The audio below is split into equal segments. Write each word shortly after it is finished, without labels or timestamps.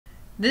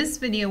This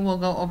video will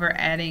go over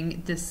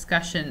adding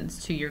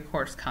discussions to your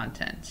course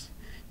content.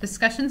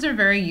 Discussions are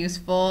very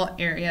useful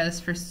areas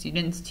for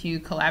students to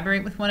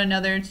collaborate with one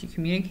another, to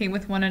communicate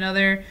with one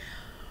another.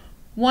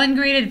 One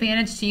great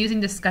advantage to using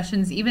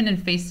discussions even in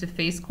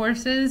face-to-face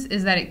courses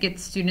is that it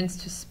gets students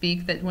to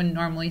speak that wouldn't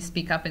normally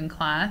speak up in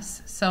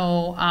class.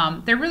 So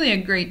they're really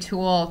a great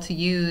tool to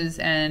use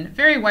and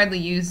very widely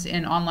used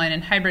in online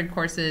and hybrid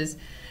courses,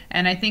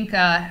 and I think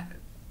have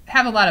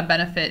a lot of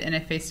benefit in a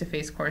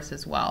face-to-face course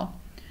as well.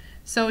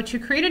 So to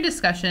create a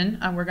discussion,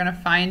 we're going to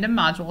find a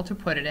module to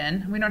put it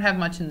in. We don't have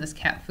much in this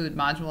cat food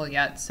module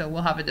yet, so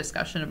we'll have a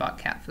discussion about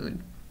cat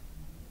food.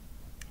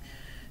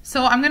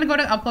 So I'm going to go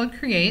to Upload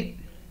Create,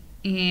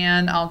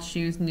 and I'll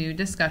choose New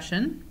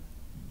Discussion.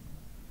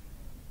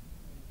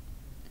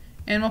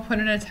 And we'll put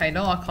in a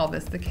title. I'll call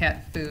this the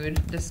cat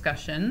food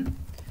discussion.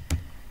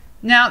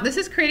 Now, this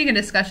is creating a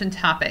discussion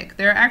topic.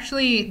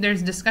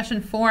 There's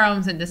discussion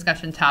forums and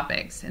discussion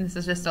topics, and this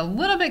is just a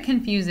little bit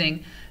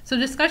confusing. So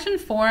discussion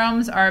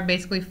forums are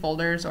basically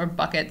folders or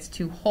buckets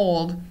to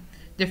hold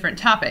different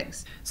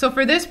topics. So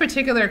for this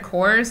particular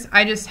course,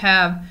 I just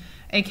have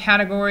a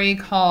category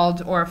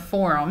called, or a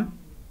forum,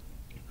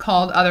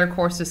 called Other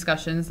Course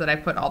Discussions that I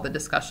put all the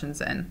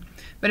discussions in.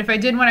 But if I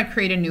did want to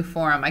create a new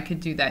forum, I could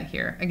do that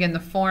here. Again, the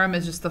forum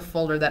is just the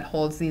folder that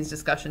holds these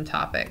discussion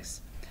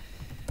topics.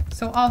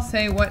 So I'll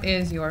say, what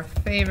is your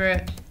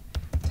favorite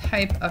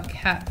type of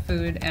cat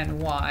food and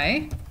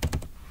why?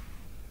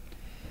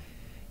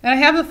 And I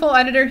have the full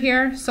editor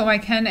here, so I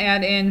can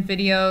add in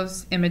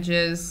videos,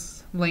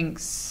 images,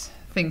 links,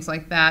 things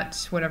like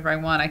that, whatever I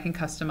want. I can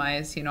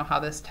customize, how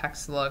this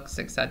text looks,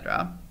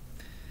 etc.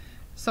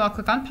 So I'll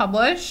click on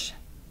Publish.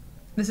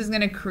 This is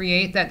going to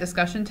create that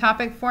discussion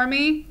topic for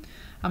me.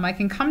 I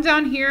can come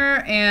down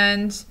here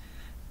and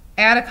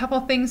add a couple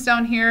things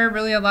down here,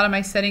 really a lot of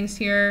my settings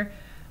here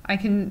I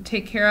can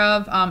take care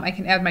of. I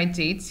can add my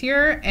dates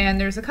here,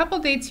 and there's a couple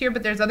dates here,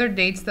 but there's other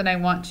dates that I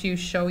want to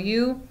show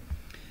you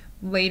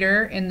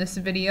later in this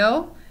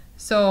video.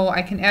 So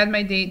I can add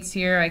my dates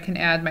here. I can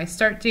add my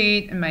start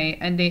date and my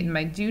end date and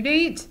my due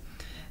date.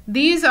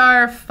 These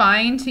are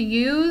fine to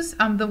use.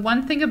 The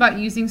one thing about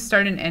using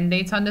start and end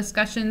dates on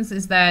discussions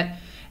is that,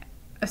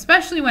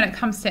 especially when it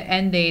comes to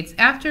end dates,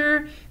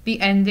 after the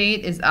end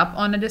date is up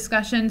on a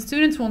discussion,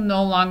 students will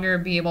no longer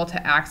be able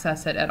to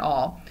access it at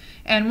all.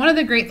 And one of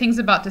the great things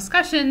about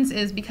discussions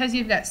is because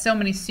you've got so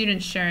many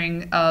students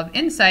sharing of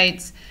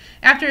insights,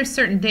 after a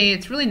certain date,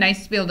 it's really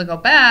nice to be able to go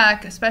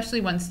back, especially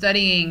when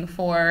studying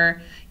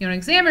for an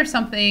exam or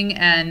something,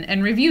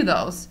 and review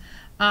those,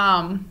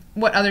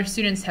 what other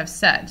students have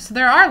said. So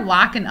there are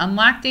lock and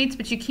unlock dates,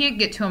 but you can't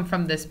get to them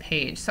from this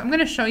page. So I'm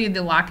going to show you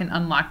the lock and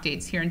unlock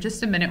dates here in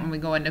just a minute when we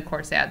go into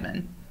course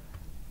admin.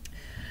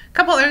 A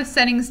couple other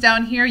settings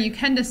down here. You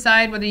can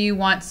decide whether you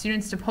want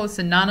students to post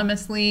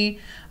anonymously.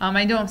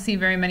 I don't see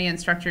very many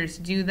instructors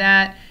do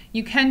that.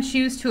 You can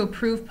choose to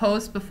approve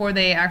posts before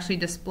they actually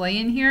display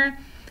in here.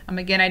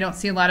 Again, I don't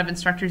see a lot of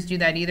instructors do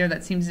that either.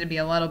 That seems to be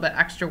a little bit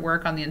extra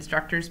work on the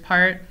instructor's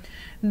part.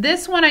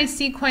 This one I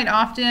see quite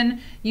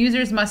often.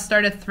 Users must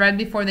start a thread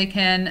before they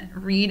can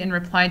read and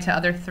reply to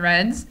other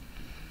threads.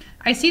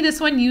 I see this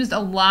one used a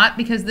lot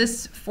because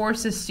this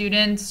forces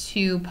students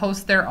to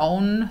post their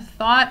own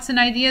thoughts and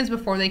ideas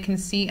before they can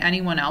see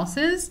anyone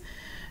else's.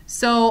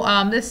 So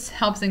this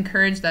helps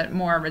encourage that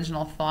more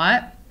original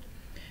thought.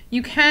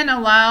 You can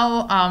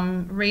allow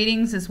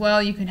ratings as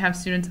well. You can have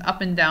students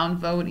up and down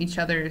vote each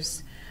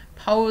other's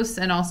posts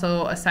and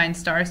also assign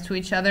stars to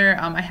each other.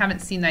 I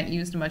haven't seen that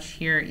used much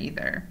here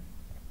either.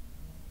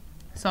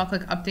 So I'll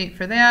click Update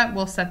for that.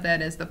 We'll set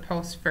that as the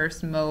Post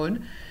First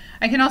mode.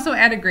 I can also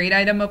add a grade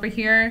item over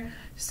here.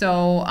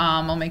 So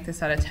I'll make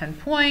this out of 10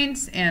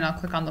 points, and I'll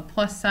click on the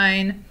plus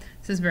sign.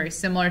 This is very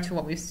similar to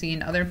what we've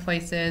seen other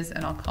places,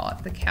 and I'll call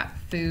it the cat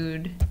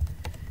food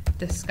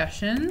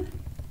discussion.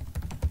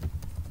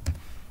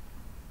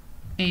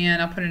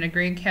 And I'll put in a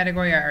grade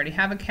category. I already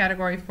have a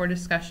category for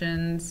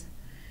discussions,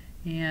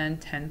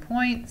 and 10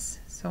 points.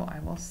 So I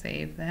will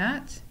save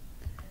that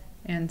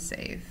and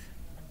save.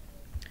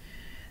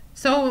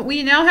 So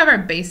we now have our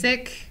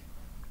basic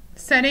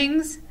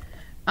settings.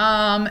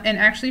 And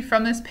actually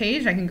from this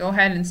page, I can go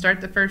ahead and start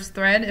the first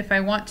thread if I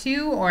want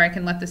to, or I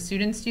can let the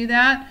students do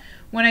that.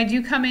 When I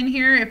do come in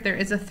here, if there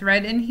is a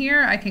thread in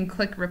here, I can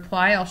click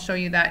reply. I'll show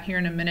you that here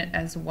in a minute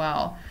as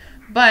well.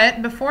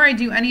 But before I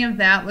do any of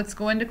that, let's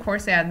go into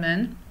course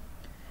admin,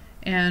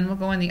 and we'll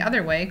go in the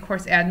other way,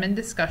 course admin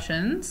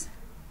discussions.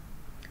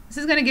 This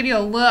is going to give you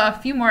a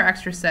few more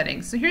extra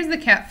settings. So here's the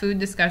cat food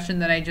discussion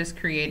that I just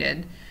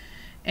created.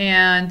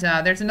 And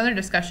there's another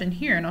discussion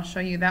here, and I'll show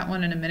you that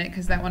one in a minute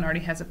because that one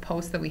already has a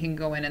post that we can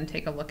go in and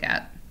take a look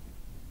at.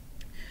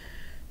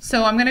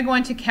 So I'm going to go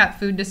into cat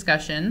food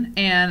discussion,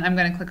 and I'm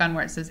going to click on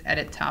where it says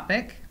Edit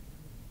Topic.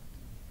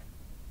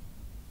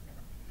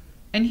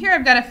 And here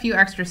I've got a few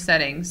extra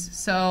settings.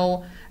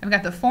 So I've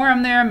got the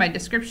forum there, my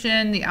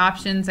description, the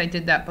options. I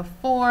did that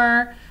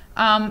before.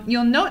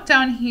 You'll note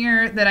down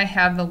here that I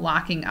have the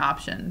locking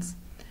options.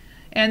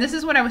 And this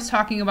is what I was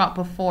talking about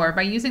before.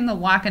 By using the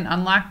lock and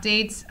unlock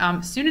dates,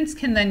 students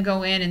can then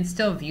go in and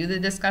still view the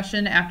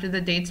discussion after the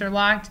dates are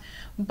locked,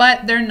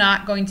 but they're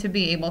not going to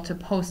be able to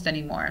post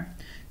anymore.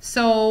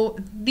 So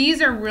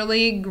these are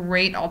really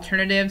great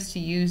alternatives to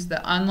use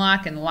the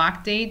unlock and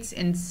lock dates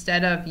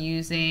instead of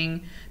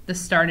using the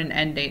start and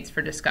end dates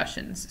for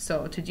discussions.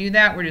 So to do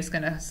that, we're just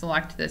going to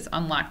select this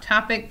unlock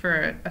topic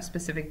for a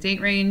specific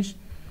date range,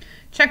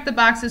 check the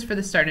boxes for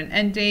the start and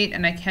end date,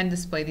 and I can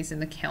display these in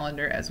the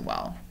calendar as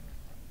well.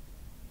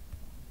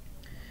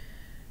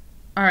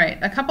 All right,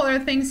 a couple other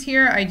things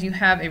here. I do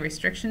have a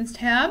restrictions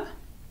tab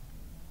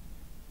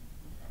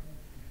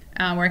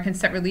where I can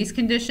set release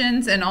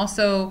conditions and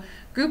also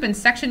group and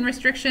section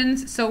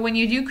restrictions. So when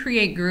you do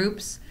create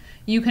groups,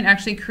 you can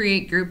actually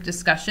create group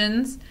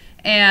discussions,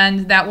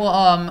 and that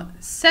will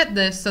set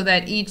this so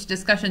that each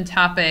discussion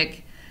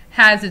topic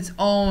has its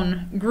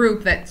own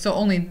group, so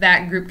only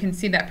that group can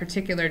see that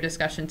particular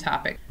discussion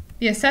topic.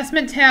 The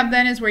assessment tab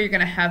then is where you're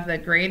going to have the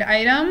grade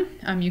item.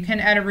 You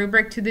can add a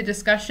rubric to the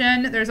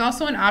discussion. There's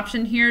also an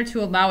option here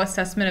to allow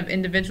assessment of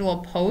individual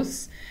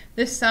posts.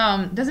 This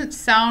doesn't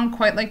sound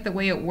quite like the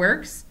way it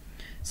works.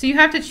 So you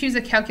have to choose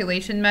a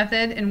calculation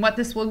method, and what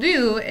this will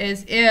do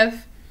is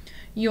if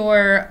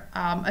your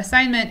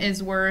assignment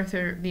is worth,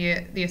 or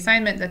the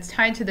assignment that's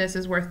tied to this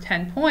is worth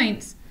 10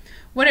 points,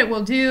 what it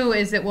will do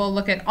is it will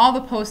look at all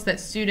the posts that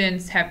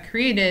students have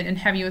created and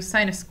have you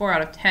assign a score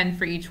out of 10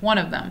 for each one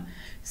of them.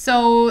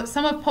 So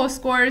sum of post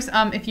scores,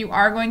 if you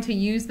are going to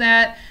use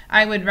that,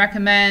 I would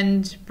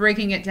recommend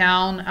breaking it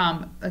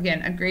down.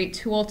 Again, a great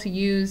tool to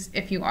use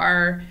if you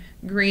are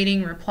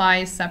grading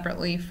replies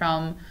separately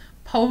from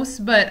posts,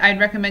 but I'd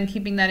recommend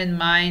keeping that in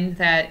mind,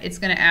 that it's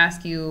going to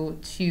ask you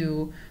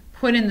to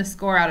put in the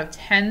score out of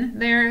 10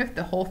 there if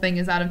the whole thing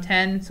is out of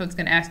 10, so it's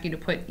going to ask you to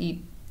put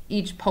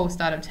each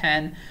post out of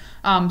 10.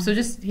 So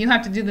just, you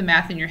have to do the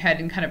math in your head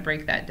and kind of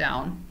break that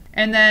down.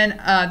 And then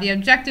the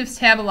objectives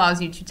tab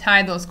allows you to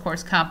tie those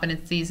course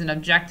competencies and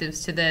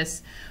objectives to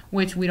this,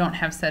 which we don't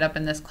have set up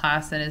in this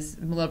class and is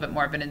a little bit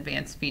more of an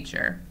advanced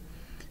feature.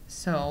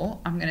 So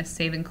I'm going to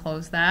save and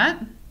close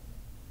that.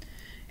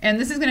 And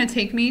this is going to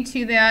take me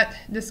to that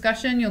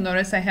discussion. You'll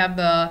notice I have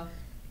the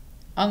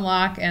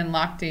unlock and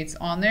lock dates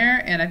on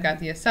there, and I've got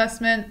the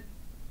assessment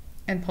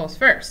and post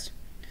first.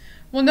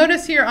 We'll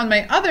notice here on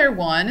my other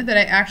one that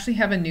I actually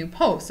have a new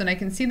post, and I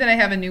can see that I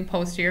have a new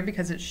post here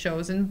because it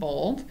shows in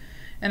bold.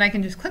 And I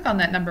can just click on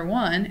that number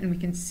 1 and we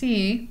can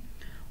see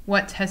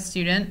what test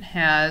student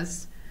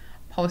has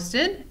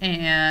posted,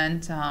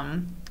 and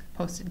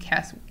posted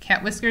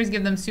cat whiskers,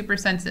 give them super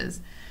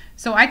senses.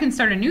 So I can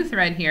start a new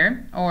thread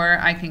here, or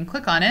I can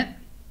click on it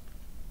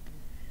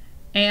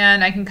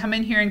and I can come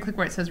in here and click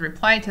where it says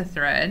reply to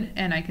thread,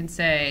 and I can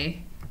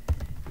say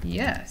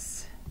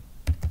yes,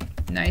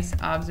 nice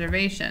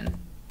observation.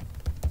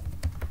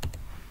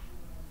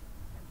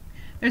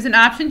 There's an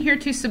option here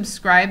to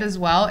subscribe as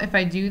well. If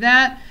I do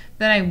that,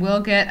 then I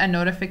will get a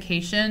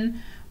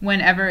notification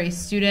whenever a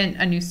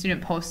new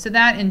student posts to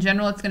that. In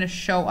general, it's going to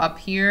show up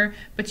here,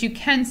 but you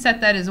can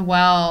set that as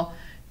well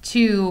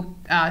to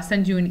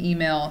send you an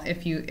email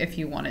if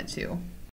you wanted to.